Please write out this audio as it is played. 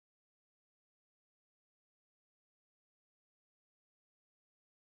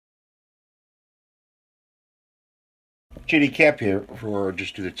JD Cap here for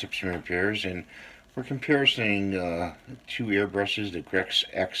Just Do the Tips and Repairs, and we're comparing two airbrushes, the Grex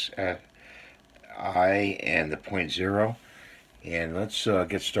XI and the .0. And let's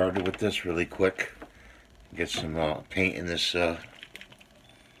get started with this really quick. Get some paint in this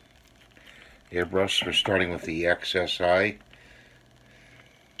airbrush. We're starting with the XSI,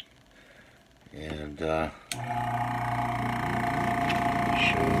 and show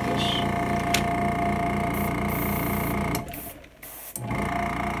you this.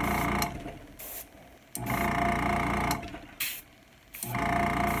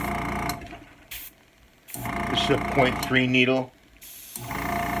 This is a .3 needle.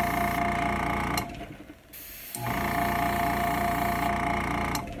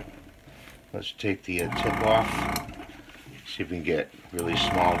 Let's take the tip off. See if we can get really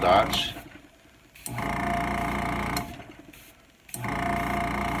small dots.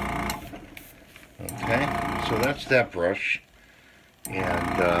 Okay, so that's that brush.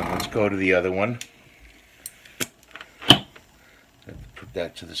 And let's go to the other one. Put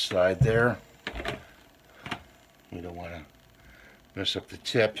that to the side there. We don't want to mess up the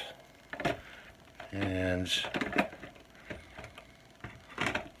tip. And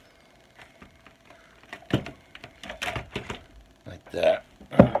like that.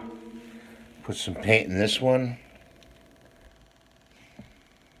 Put some paint in this one.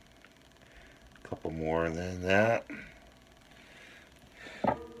 A couple more than that.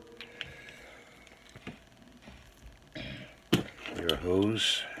 Your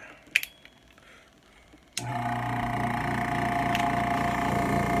hose.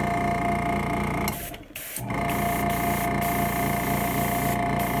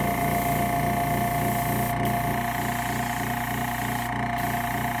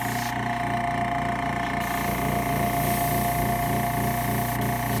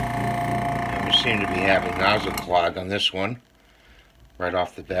 Seem to be having nozzle clog on this one right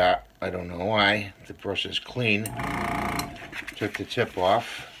off the bat. I don't know why. The brush is clean. Took the tip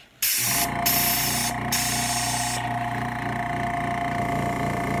off.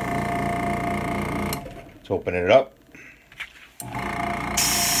 Let's open it up.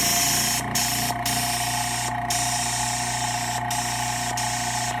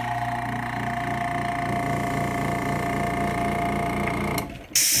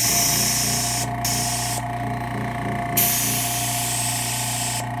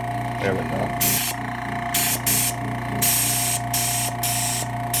 There we go.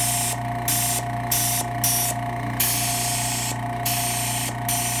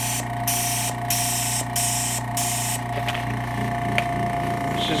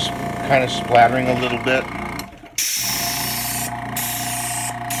 This is kind of splattering a little bit.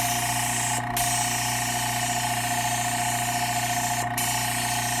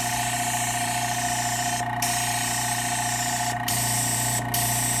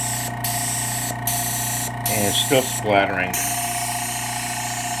 And it's still splattering.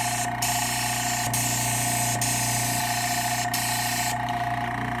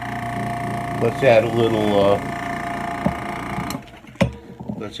 Let's add a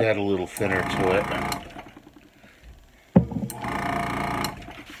little thinner to it.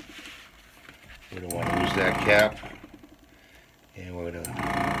 We don't want to lose that cap. And we're going to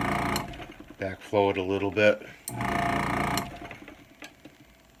backflow it a little bit.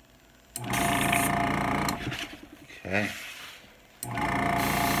 Okay.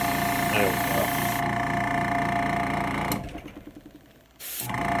 There we go.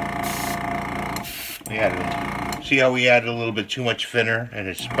 See how we added a little bit too much thinner and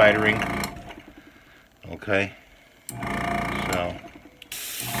it's spidering? Okay. So.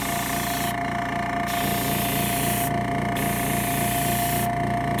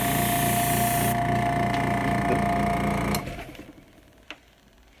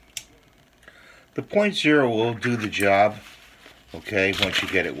 The .0 will do the job, okay, once you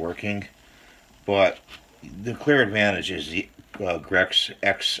get it working, but the clear advantage is the Grex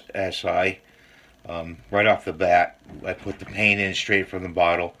XSI. Right off the bat, I put the paint in straight from the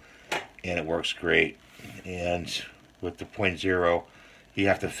bottle, and it works great. And with the .0, you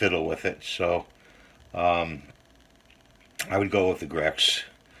have to fiddle with it, so I would go with the Grex.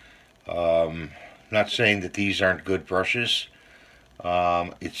 Not saying that these aren't good brushes.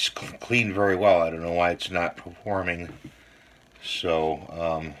 It's cleaned very well. I don't know why it's not performing.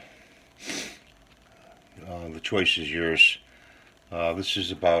 So the choice is yours. This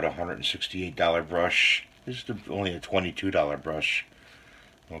is about a $168 brush. This is only a $22 brush.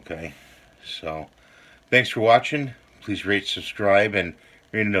 Okay, so thanks for watching. Please rate, subscribe, and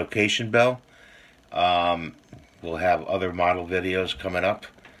ring the notification bell. We'll have other model videos coming up.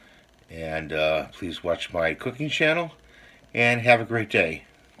 And please watch my cooking channel. and have a great day.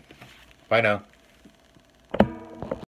 Bye now.